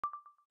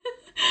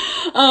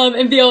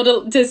and be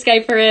able to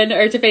Skype her in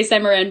or to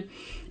FaceTime her in.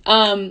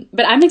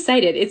 But I'm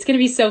excited. It's going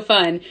to be so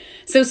fun.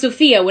 So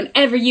Sophia,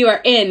 whenever you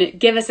are in,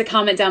 give us a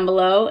comment down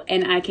below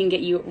and I can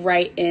get you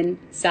right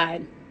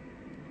inside.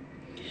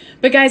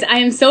 But guys, I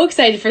am so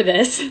excited for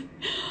this.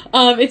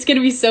 It's going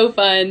to be so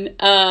fun.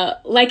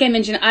 Like I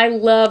mentioned, I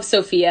love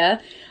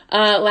Sophia.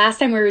 Last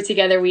time we were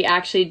together, we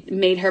actually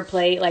made her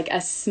play like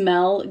a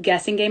smell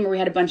guessing game where we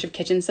had a bunch of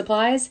kitchen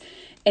supplies.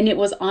 And it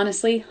was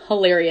honestly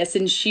hilarious.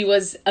 And she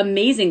was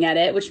amazing at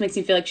it, which makes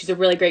me feel like she's a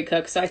really great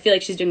cook. So I feel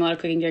like she's doing a lot of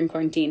cooking during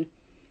quarantine.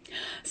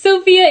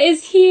 Sophia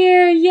is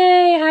here.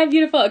 Yay. Hi,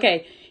 beautiful.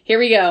 Okay, here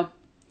we go.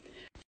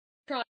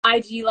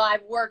 IG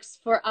Live works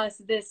for us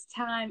this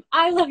time.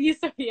 I love you,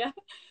 Sophia.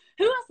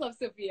 Who else loves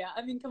Sophia?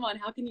 I mean, come on.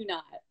 How can you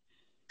not?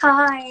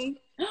 Hi.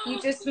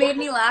 You just made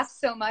me laugh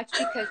so much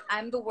because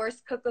I'm the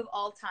worst cook of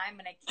all time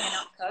and I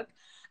cannot cook.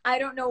 I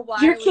don't know why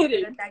You're I was kidding.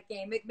 good at that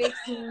game. It makes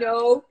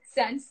no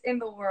sense in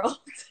the world.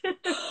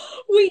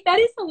 Wait, that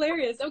is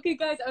hilarious. Okay,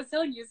 guys, I was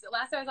telling you, so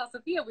last time I saw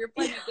Sophia, we were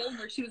playing a game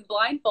where she was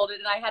blindfolded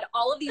and I had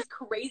all of these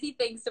crazy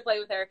things to play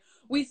with her.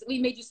 We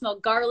made you smell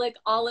garlic,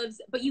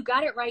 olives, but you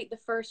got it right the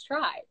first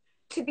try.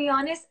 To be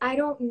honest, I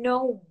don't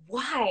know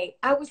why.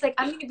 I was like,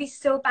 I'm going to be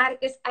so bad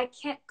at this. I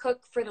can't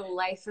cook for the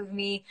life of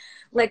me.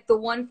 Like, the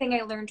one thing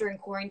I learned during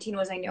quarantine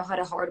was I know how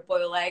to hard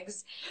boil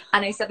eggs.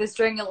 And I said this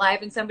during a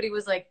live, and somebody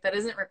was like, that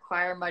doesn't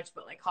require much,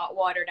 but like hot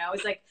water. And I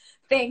was like,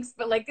 thanks,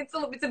 but like, it's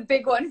a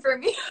big one for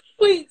me.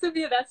 Wait,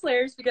 Sophia, that's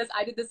hilarious because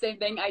I did the same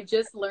thing. I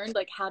just learned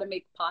like how to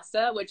make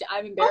pasta, which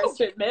I'm embarrassed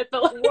to admit,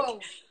 but like, whoa,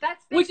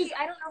 that's which is,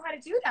 I don't know how to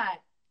do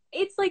that.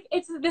 it's like,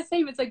 it's the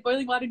same. It's like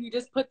boiling water and you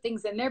just put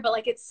things in there, but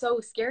like, it's so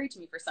scary to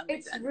me for some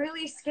reason. It's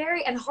really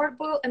scary. And hard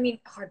boiled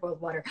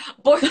water.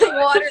 Boiling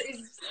water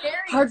is scary.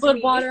 Hard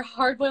boiled water,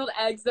 hard boiled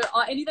eggs. They're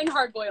all, anything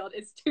hard boiled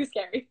is too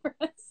scary for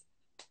us.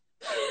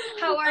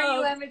 How are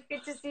you, Em? It's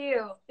good to see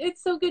you.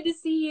 It's so good to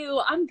see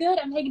you. I'm good.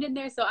 I'm hanging in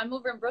there. So I'm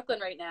over in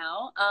Brooklyn right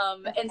now.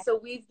 Okay. And so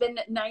we've been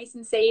nice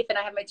and safe and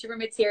I have my two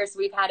roommates here. So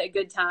we've had a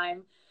good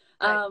time.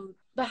 Right.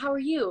 But how are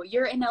you?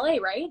 You're in LA,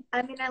 right?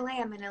 I'm in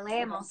LA.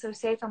 I'm also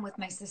safe. I'm with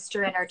my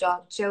sister and our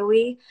dog,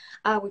 Joey,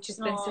 which has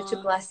been such a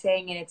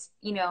blessing. And it's,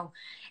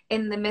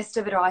 in the midst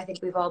of it all, I think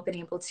we've all been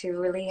able to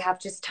really have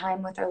just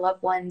time with our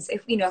loved ones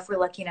if we're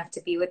lucky enough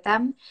to be with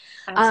them.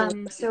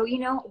 So,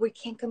 we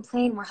can't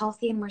complain. We're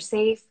healthy and we're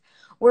safe.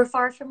 We're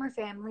far from our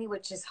family,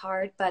 which is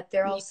hard, but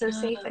they're also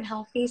safe and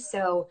healthy.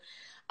 So,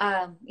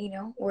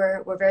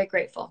 we're very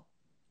grateful.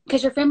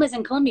 Because your family's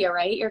in Colombia,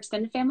 right? Your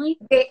extended family?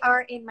 They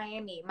are in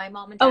Miami. My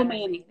mom and dad are in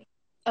Miami.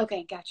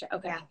 Okay, gotcha.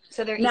 Okay. Yeah.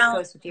 So they're now, East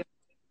Coast with you.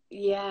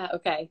 Yeah,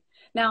 okay.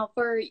 Now,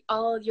 for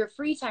all your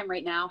free time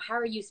right now, how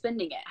are you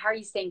spending it? How are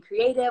you staying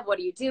creative? What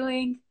are you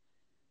doing?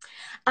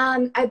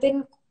 I've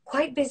been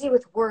quite busy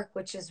with work,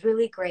 which is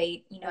really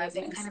great. I've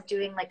been kind of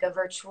doing like a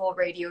virtual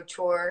radio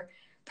tour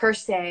per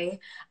se.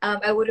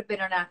 I would have been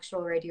on an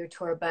actual radio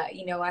tour, but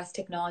as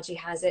technology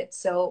has it,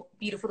 so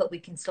beautiful that we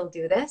can still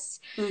do this.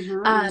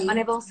 And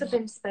I've also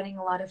been spending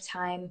a lot of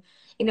time,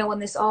 when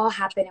this all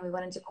happened and we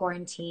went into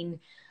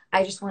quarantine,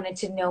 I just wanted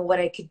to know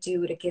what I could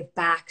do to give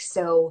back.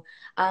 So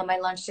I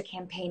launched a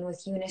campaign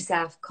with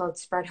UNICEF called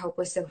Spread Hope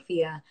with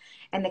Sofia.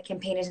 And the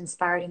campaign is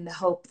inspired in the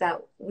hope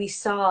that we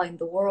saw in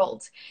the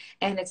world.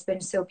 And it's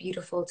been so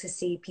beautiful to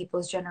see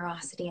people's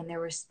generosity and their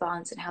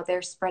response and how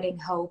they're spreading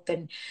hope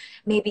and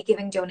maybe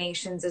giving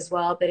donations as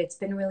well. But it's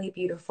been really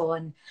beautiful.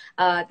 And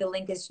the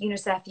link is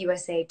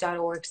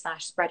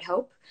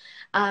unicefusa.org/spreadhope.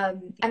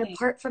 And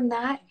apart from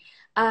that,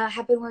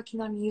 have been working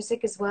on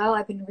music as well.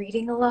 I've been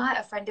reading a lot.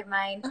 A friend of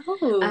mine,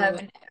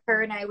 and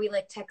her and I, we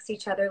like text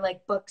each other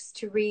like books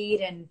to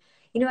read. And,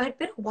 it had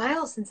been a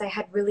while since I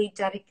had really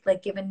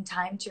given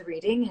time to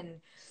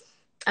reading.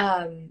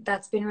 And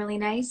that's been really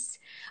nice.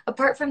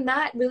 Apart from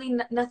that, really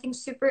nothing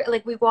super,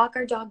 like we walk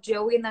our dog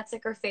Joey and that's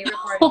like our favorite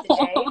part of the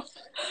day.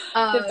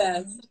 The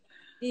best.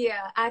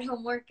 Yeah,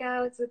 at-home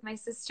workouts with my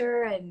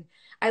sister, and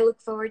I look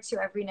forward to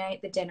every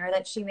night the dinner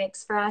that she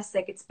makes for us.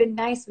 Like, it's been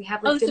nice. We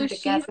have dinner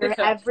together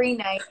every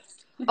night.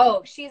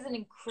 Oh, she's an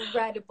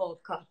incredible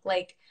cook,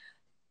 like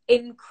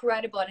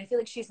incredible. And I feel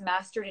like she's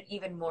mastered it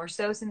even more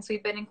so since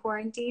we've been in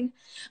quarantine.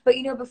 But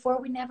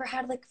before we never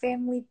had like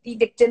family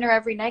dinner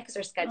every night because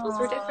our schedules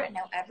were different.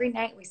 Now every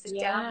night we sit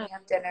down and we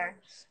have dinner.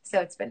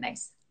 So it's been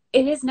nice.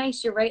 It is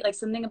nice. You're right. Like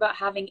something about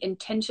having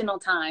intentional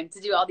time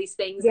to do all these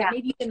things. Yeah. And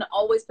maybe you didn't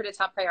always put a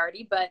top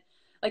priority, but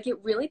like it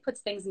really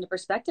puts things into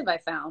perspective, I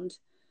found.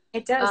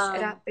 It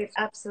does. It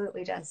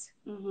absolutely does.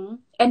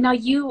 And now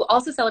you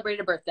also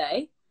celebrated a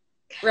birthday,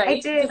 right? I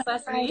did. This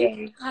last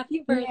week.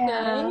 Happy birthday.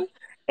 Yeah.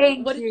 Thank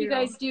you. What did you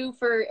guys do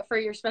for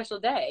your special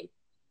day?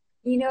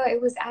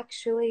 It was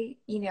actually,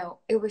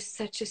 it was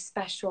such a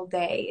special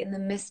day. In the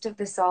midst of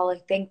this all, I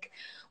think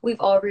we've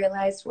all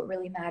realized what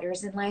really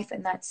matters in life,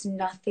 and that's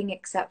nothing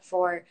except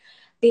for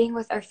being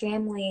with our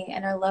family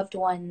and our loved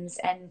ones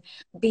and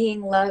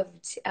being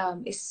loved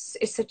is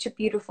such a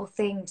beautiful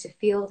thing to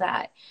feel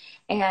that.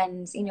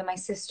 And, you know, my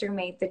sister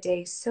made the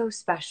day so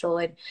special.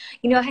 And,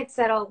 you know, I had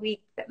said all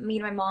week that me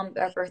and my mom,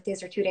 our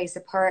birthdays are 2 days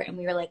apart. And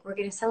we were like, we're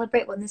going to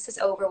celebrate when this is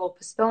over. We'll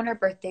postpone our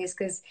birthdays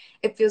because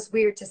it feels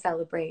weird to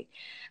celebrate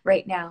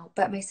right now.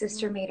 But my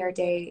sister made our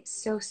day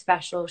so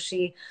special.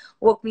 She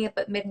woke me up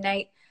at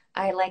midnight.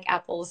 I like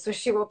apples. So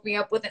she woke me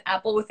up with an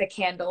apple with a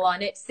candle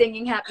on it,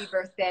 singing happy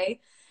birthday.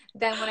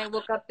 Then when I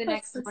woke up the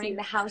next morning,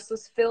 the house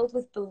was filled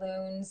with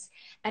balloons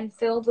and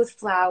filled with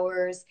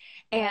flowers.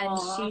 And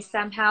she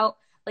somehow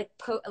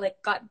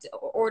got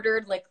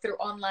ordered like through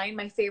online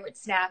my favorite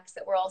snacks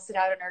that were all set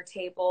out on our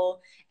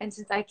table. And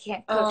since I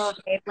can't cook,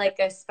 she made like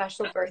a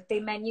special birthday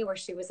menu where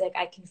she was like,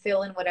 I can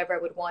fill in whatever I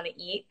would want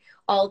to eat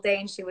all day,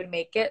 and she would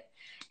make it.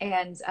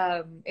 And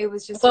it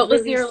was just what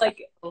was really your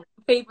like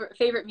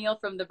favorite meal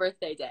from the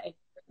birthday day?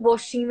 Well,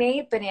 she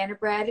made banana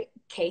bread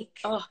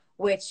cake,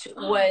 which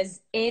was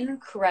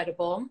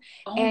incredible.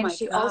 And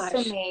she also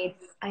made,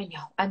 I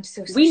know, I'm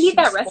so sorry. We need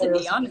that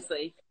recipe,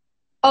 honestly.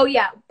 Oh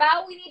yeah,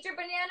 Bao, we need your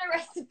banana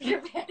recipe.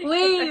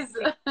 Please.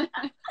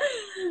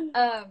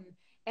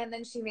 And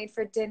then she made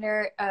for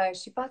dinner,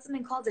 she bought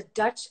something called a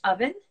Dutch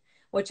oven,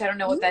 which I don't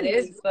know what that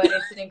is, but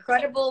it's an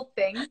incredible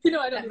thing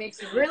that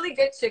makes really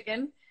good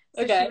chicken.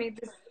 So she made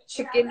this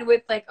chicken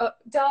with like,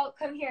 doll,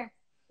 come here.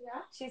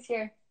 Yeah, she's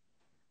here.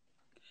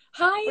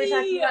 Hi. We're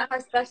talking about how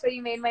special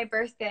you made my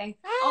birthday,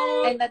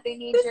 and that they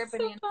need your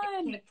banana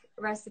cake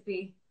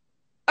recipe.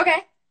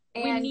 Okay.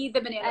 And, we need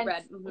the banana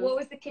bread. Mm-hmm. What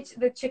was the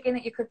chicken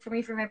that you cooked for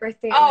me for my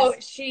birthday? I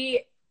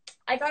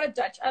got a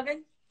Dutch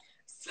oven.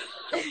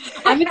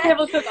 I'm a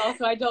terrible cook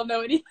also. I don't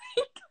know anything.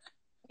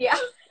 Yeah.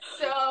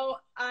 So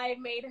I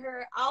made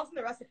her, I'll send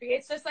the recipe.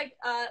 It's just like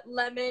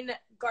lemon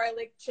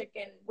garlic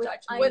chicken with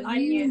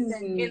onions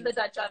in the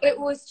Dutch oven. It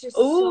was just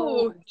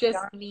so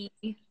yummy.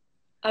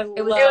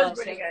 It was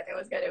pretty good. It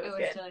was good. It was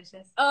good.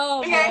 Delicious.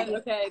 Oh, man.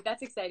 Okay.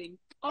 That's exciting.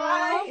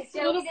 Oh,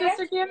 little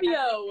sister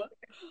cameo.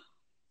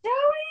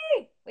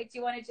 Joey! Wait, do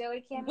you want a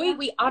Joey cameo? Wait,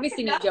 we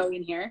obviously need Joey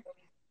in here.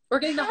 We're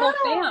getting the whole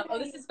fam. Oh,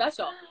 this is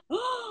special.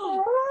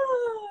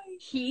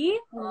 He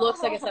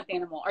looks like a stuffed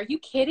animal. Are you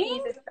kidding?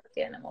 He's a stuffed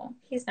animal.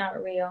 He's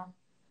not real.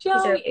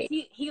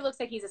 Joey, he looks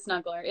like he's a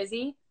snuggler, is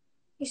he?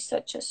 He's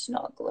such a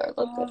snuggler.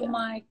 Look at him. Oh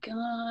my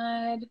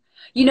God.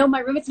 You know,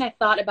 my roommates and I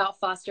thought about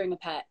fostering a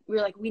pet. We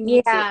were like, we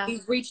need to.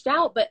 We've reached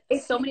out, but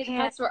so many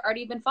pets were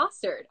already been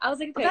fostered. I was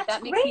like, okay,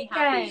 that makes me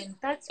happy.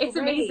 It's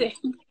amazing.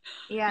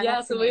 Yeah,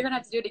 so we're going to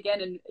have to do it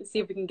again and see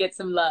if we can get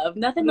some love.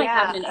 Nothing like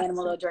having an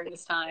animal though during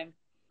this time.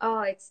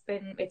 Oh, it's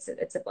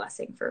a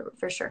blessing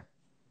for sure.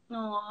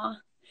 Aw.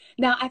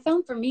 Now, I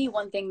found for me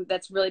one thing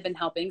that's really been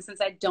helping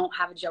since I don't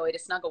have a Joey to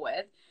snuggle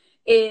with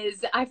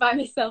is I find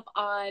myself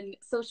on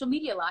social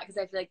media a lot because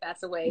I feel like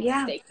that's a way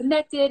to stay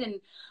connected. And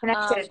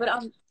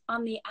but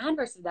on the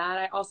adverse of that,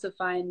 I also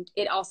find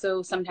it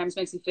also sometimes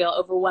makes me feel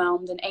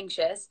overwhelmed and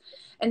anxious.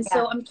 And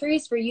so I'm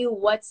curious for you,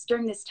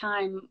 during this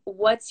time,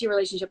 what's your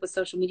relationship with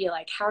social media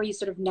like? How are you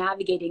sort of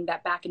navigating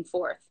that back and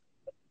forth?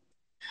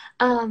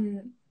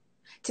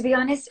 To be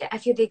honest, I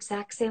feel the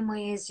exact same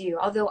way as you.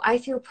 Although I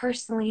feel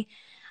personally,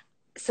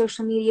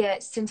 social media,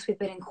 since we've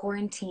been in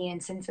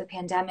quarantine, since the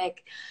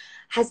pandemic,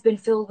 has been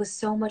filled with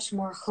so much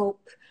more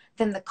hope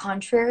than the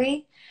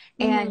contrary.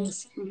 And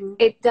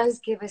it does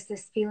give us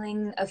this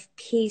feeling of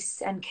peace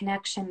and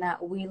connection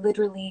that we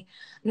literally,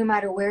 no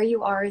matter where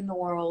you are in the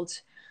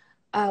world,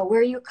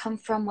 where you come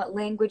from, what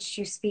language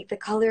you speak, the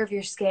color of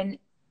your skin,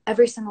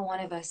 every single one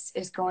of us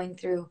is going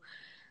through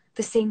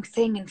the same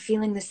thing and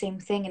feeling the same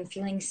thing and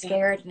feeling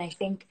scared. And I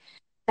think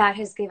that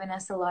has given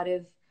us a lot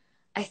of,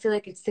 I feel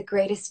like it's the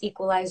greatest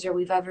equalizer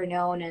we've ever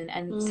known,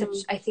 and such,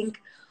 I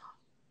think,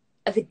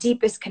 the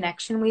deepest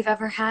connection we've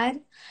ever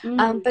had.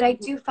 But I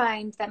do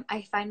find that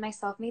I find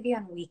myself maybe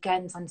on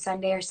weekends, on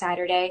Sunday or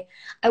Saturday,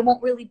 I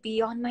won't really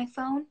be on my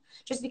phone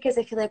just because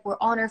I feel like we're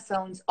on our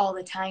phones all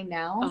the time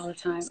now. All the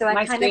time. So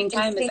my screen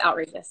time is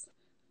outrageous.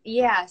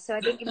 Yeah. So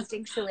I think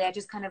instinctually I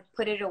just kind of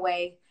put it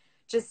away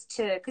just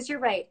to, because you're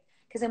right.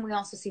 Because then we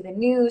also see the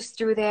news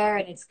through there,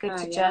 and it's good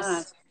to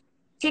just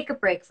take a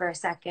break for a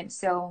second.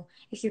 So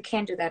if you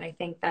can do that, I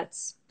think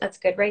that's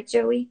good, right,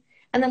 Joey?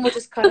 And then we'll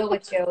just cuddle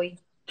with Joey.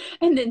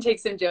 And then take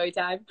some Joey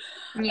time.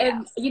 Yeah.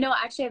 And, you know,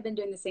 actually I've been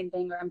doing the same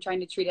thing where I'm trying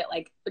to treat it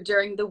like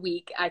during the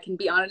week, I can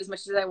be on it as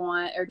much as I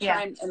want or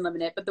try and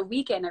limit it. But the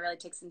weekend, I really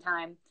take some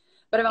time.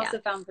 But I've also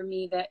found for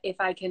me that if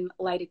I can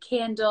light a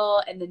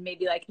candle and then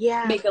maybe like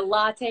make a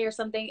latte or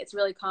something, it's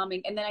really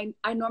calming. And then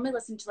I normally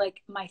listen to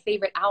like my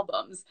favorite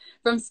albums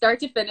from start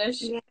to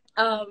finish. Yeah.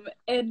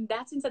 And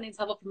that's been something that's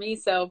helpful for me.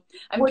 So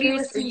I'm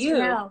curious for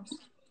you.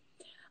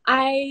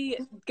 I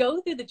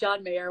go through the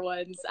John Mayer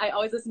ones. I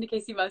always listen to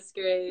Casey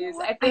Musgraves.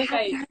 I feel like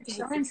I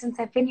John since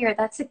I've been here.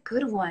 That's a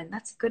good one.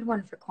 That's a good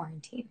one for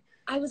quarantine.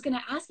 I was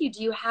gonna ask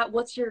you,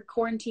 what's your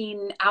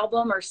quarantine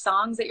album or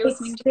songs that you're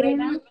listening to right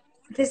now?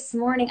 This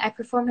morning, I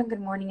performed on Good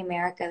Morning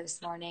America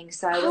this morning.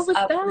 So I How was was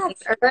up that? really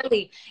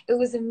early. It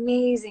was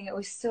amazing. It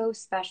was so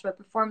special. I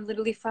performed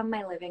literally from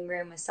my living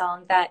room, a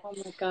song that Oh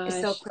my is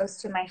so gosh. close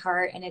to my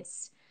heart. And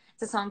it's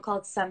a song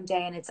called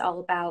Someday. And it's all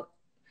about,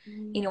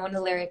 you know, one of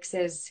the lyrics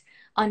is,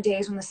 on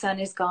days when the sun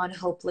is gone,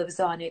 hope lives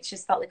on. It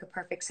just felt like a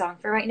perfect song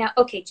for right now.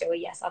 Okay,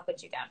 Joey, yes, I'll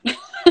put you down.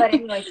 But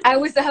anyways, I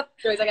was up.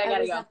 Joey's like, I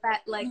gotta go. Up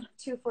at like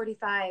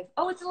 2:45.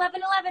 Oh, it's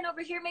 11:11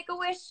 over here. Make a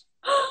wish.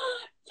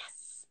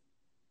 Yes.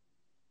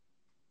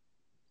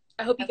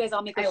 I hope you guys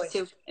all make wishes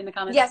too in the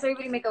comments. Yes,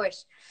 everybody make a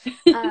wish.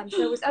 So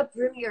I was up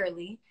really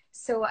early.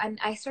 So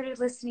I started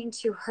listening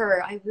to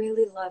her. I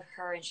really love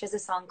her. And she has a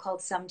song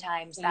called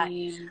Sometimes that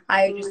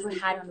I just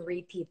had on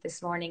repeat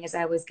this morning as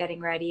I was getting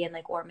ready and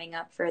like warming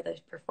up for the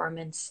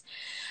performance.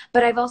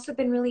 But I've also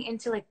been really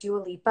into like Dua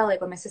Lipa.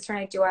 Like when my sister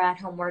and I do our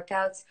at-home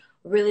workouts,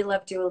 really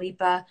love Dua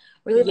Lipa.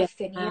 Really love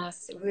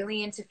Phineas.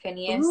 Really into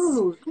Phineas.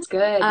 Ooh, it's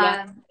good.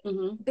 Yeah.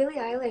 Billie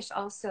Eilish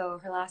also,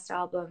 her last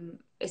album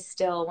is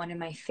still one of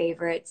my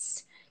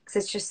favorites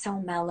because it's just so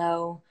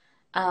mellow.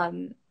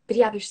 But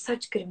yeah, there's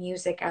such good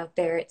music out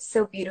there. It's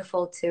so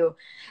beautiful to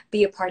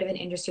be a part of an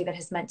industry that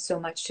has meant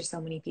so much to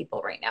so many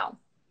people right now.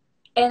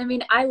 And I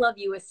mean, I Love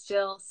You is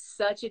still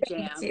such a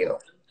jam. Thank you.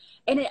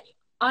 And it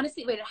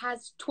honestly, wait, it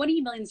has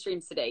 20 million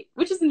streams to date,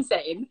 which is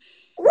insane.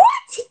 What?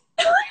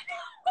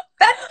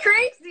 That's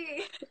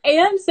crazy.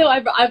 And so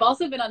I've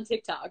also been on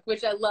TikTok,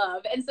 which I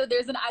love. And so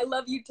there's an I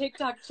Love You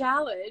TikTok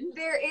challenge.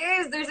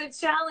 There's a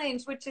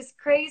challenge, which is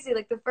crazy.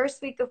 Like the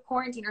first week of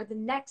quarantine or the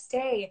next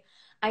day,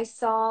 I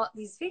saw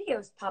these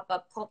videos pop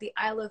up called the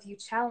I Love You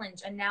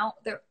Challenge. And now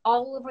they're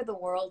all over the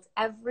world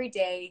every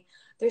day.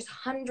 There's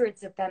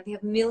hundreds of them. They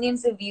have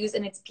millions of views,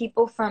 and it's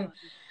people from,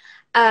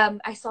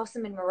 I saw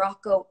some in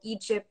Morocco,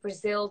 Egypt,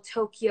 Brazil,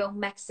 Tokyo,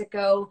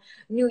 Mexico,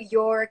 New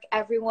York,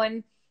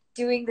 everyone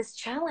doing this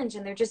challenge,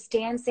 and they're just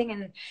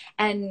dancing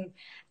and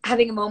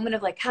having a moment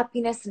of like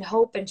happiness and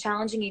hope and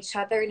challenging each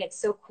other. And it's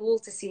so cool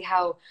to see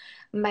how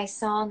my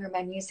song or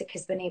my music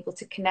has been able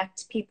to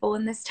connect people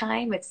in this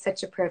time. It's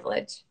such a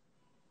privilege.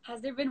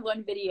 Has there been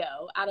one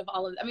video out of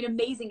all of, I mean,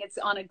 amazing, it's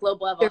on a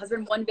global level. Has there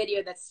been one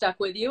video that stuck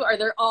with you? Are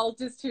they all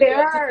just too good to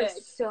pick? There are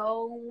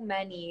so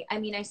many. I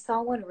mean, I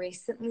saw one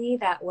recently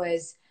that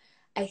was,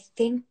 I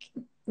think,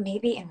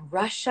 maybe in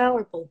Russia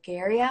or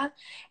Bulgaria.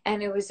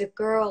 And it was a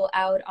girl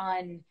out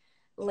on,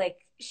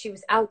 like, she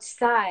was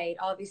outside,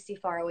 obviously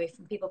far away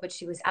from people, but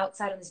she was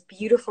outside on this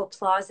beautiful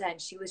plaza,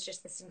 and she was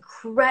just this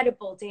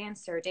incredible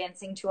dancer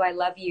dancing to I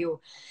Love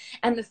You.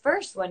 And the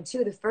first one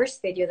too, the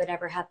first video that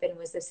ever happened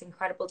was this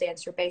incredible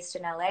dancer based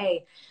in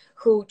LA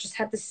who just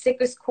had the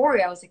sickest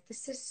choreo. I was like,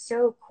 this is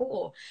so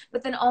cool.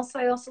 But then also,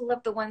 I also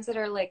love the ones that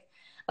are like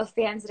of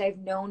fans that I've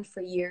known for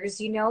years,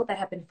 you know, that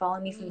have been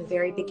following me from the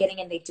very beginning,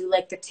 and they do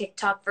like the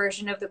TikTok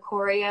version of the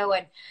choreo,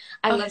 and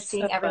I love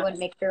seeing everyone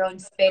make their own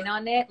spin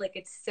on it. Like,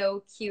 it's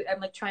so cute.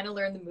 I'm like trying to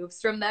learn the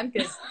moves from them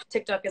because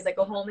TikTok is like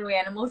a whole new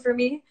animal for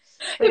me.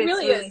 But it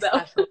really is, though.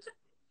 Special.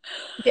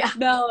 Yeah.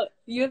 No,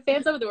 you have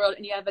fans over the world,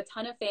 and you have a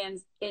ton of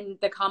fans in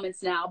the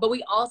comments now, but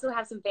we also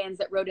have some fans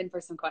that wrote in for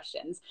some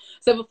questions.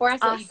 So before I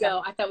let you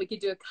go, I thought we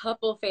could do a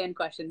couple fan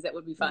questions that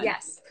would be fun.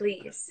 Yes,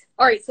 please.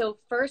 All right. So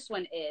first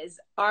one is,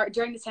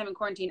 during this time in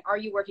quarantine, are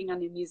you working on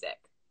new music?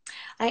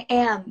 I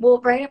am.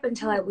 Well, right up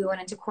until we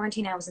went into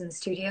quarantine, I was in the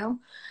studio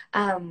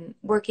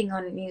working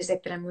on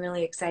music that I'm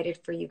really excited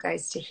for you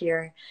guys to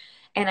hear.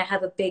 And I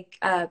have a big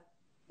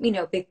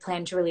big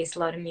plan to release a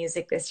lot of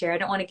music this year. I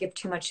don't want to give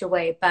too much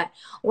away, but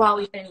while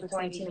we've been in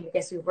quarantine, I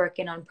guess we're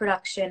working on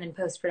production and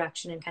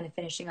post-production and kind of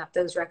finishing up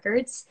those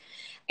records.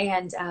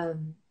 And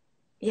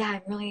yeah,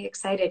 I'm really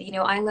excited. You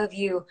know, I Love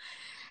You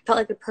felt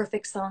like the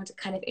perfect song to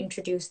kind of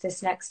introduce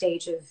this next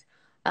stage of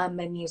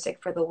my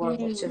music for the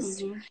world.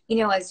 Just, you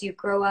know, as you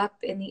grow up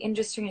in the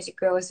industry, as you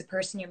grow as a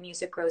person, your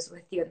music grows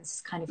with you. And this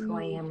is kind of who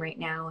I am right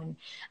now. And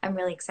I'm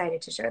really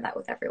excited to share that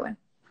with everyone.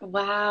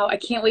 Wow, I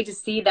can't wait to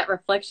see that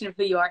reflection of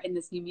who you are in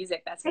this new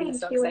music. That's going to be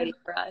so exciting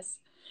for us.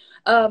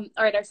 All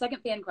right, our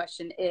second fan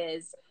question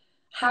is,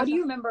 how do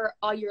you remember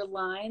all your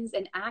lines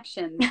and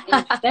actions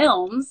in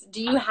films?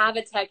 Do you have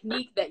a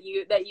technique that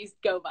you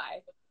go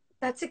by?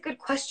 That's a good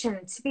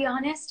question. To be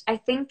honest, I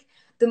think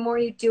the more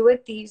you do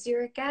it, the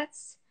easier it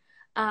gets.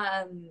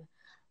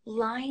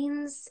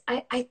 Lines,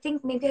 I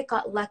think maybe I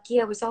got lucky.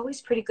 I was always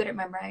pretty good at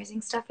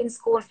memorizing stuff in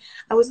school.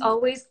 I was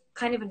always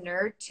kind of a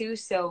nerd too,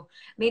 so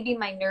maybe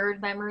my nerd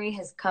memory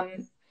has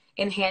come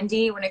in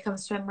handy when it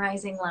comes to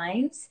memorizing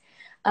lines.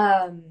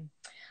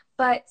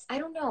 But I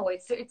don't know,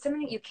 it's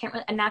something that you can't,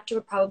 an actor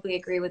would probably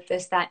agree with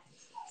this, that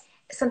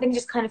something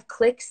just kind of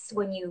clicks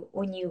when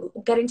you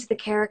get into the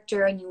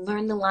character and you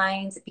learn the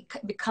lines.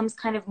 It becomes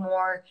kind of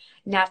more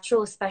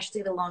natural,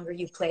 especially the longer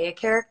you play a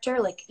character.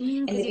 Like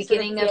in the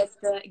beginning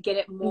get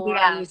it more,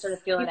 and you sort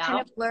of feel it out. You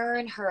kind of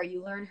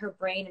learn her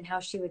brain and how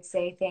she would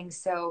say things.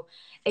 So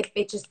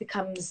it just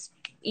becomes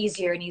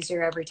easier and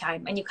easier every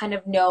time. And you kind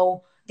of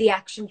know the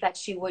actions that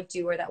she would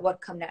do or that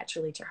would come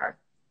naturally to her.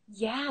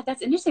 Yeah,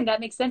 that's interesting. That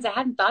makes sense. I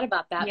hadn't thought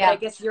about that, but Yeah. I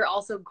guess you're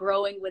also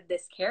growing with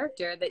this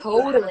character that you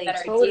have a Totally, better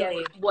idea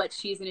totally. of what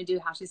she's going to do,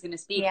 how she's going to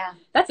speak. Yeah,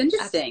 That's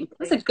interesting.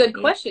 That's a absolutely. good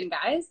Yeah. question,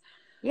 guys.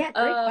 Yeah,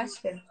 great Um,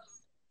 question.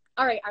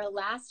 all right, our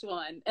last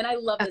one, and I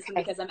love this one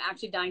Okay. because I'm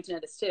actually dying to know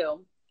this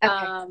too.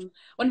 Okay.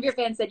 One of your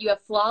fans said you have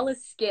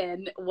flawless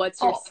skin.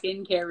 What's your Oh,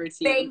 skincare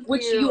routine? thank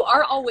Which you. you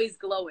are always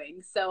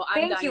glowing, so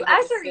I'm Thank dying you. to hear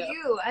As this are too.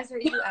 you. As are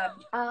you.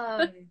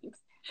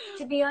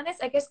 To be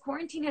honest, I guess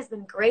quarantine has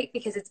been great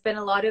because it's been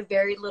a lot of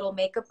very little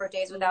makeup or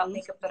days without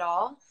makeup at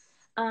all.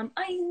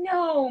 I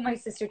know my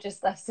sister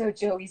just left, so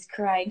Joey's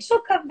crying. She'll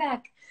come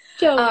back.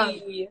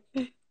 Joey.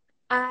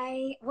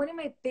 One of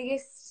my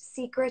biggest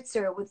secrets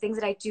or with things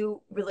that I do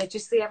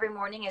religiously every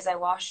morning is I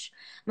wash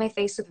my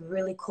face with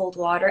really cold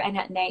water, and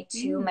at night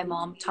too. My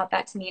mom taught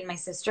that to me and my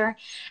sister.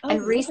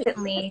 And really?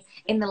 recently,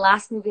 in the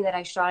last movie that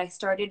I shot, I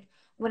started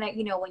when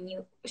when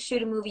you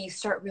shoot a movie, you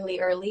start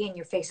really early and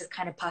your face is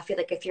kind of puffy.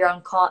 Like if you're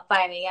on call at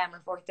 5 a.m.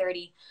 or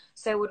 4:30,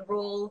 so I would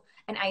roll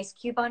an ice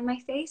cube on my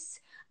face.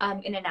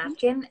 In a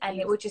napkin, and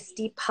it would just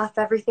depuff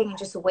everything and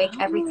just wake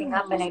everything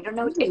up. And I don't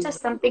know, it does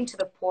something to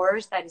the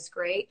pores that is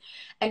great.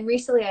 And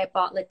recently I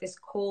bought like this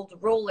cold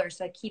roller,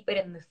 so I keep it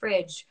in the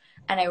fridge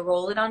and I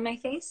roll it on my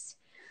face.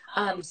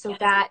 So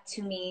that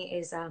to me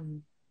is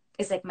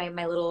like my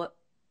little,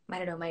 I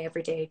don't know, my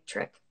everyday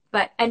trick.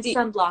 But and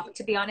sunblock,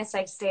 to be honest,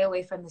 I stay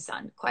away from the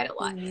sun quite a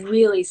lot.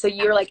 Really? So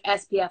you're like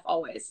SPF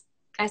always?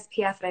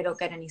 SPF, and I don't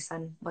get any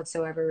sun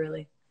whatsoever,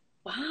 really.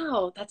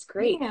 Wow, that's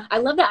great. Yeah. I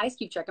love the ice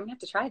cube trick. I'm gonna have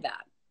to try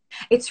that.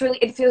 It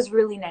feels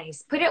really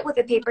nice. Put it with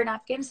a paper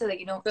napkin so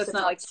that you don't, So it's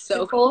not like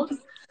so cold.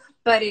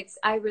 But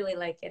I really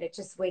like it. It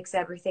just wakes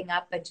everything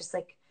up and just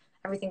like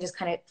everything just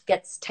kind of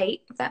gets tight,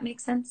 if that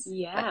makes sense.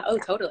 Yeah.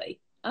 But, Totally.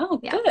 Oh,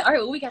 yeah. good. All right.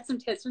 Well, we got some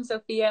tips from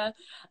Sophia.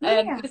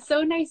 Yeah. It's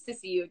so nice to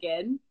see you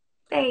again.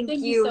 Thank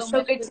you. So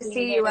much good for to being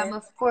see you, here. Emma.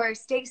 Of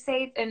course. Stay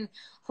safe, and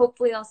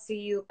hopefully I'll see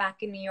you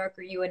back in New York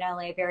or you in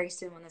LA very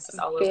soon when this is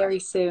all over. Very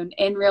soon.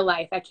 In real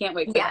life. I can't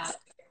wait for that.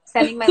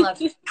 Sending my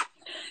love.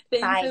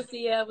 Thanks, Bye.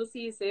 Sophia. We'll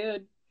see you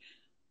soon.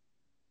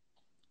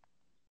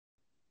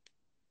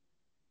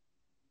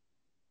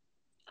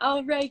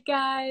 All right,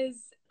 guys.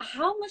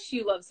 How much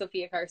you love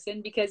Sofia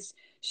Carson, because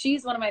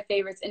she's one of my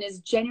favorites and is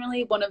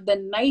genuinely one of the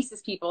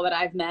nicest people that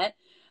I've met.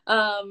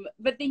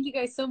 But thank you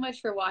guys so much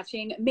for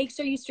watching. Make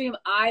sure you stream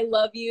I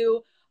Love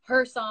You,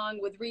 her song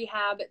with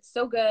Rehab. It's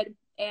so good.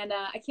 And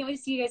I can't wait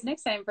to see you guys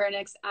next time for our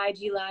next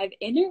IG Live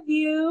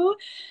interview.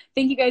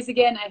 Thank you guys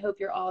again. I hope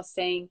you're all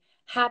staying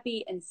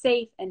happy and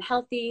safe and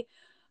healthy.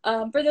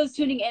 For those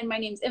tuning in, my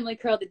name's Emily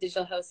Curl, the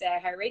digital host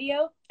at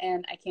iHeartRadio,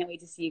 and I can't wait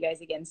to see you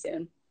guys again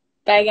soon.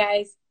 Bye,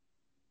 guys.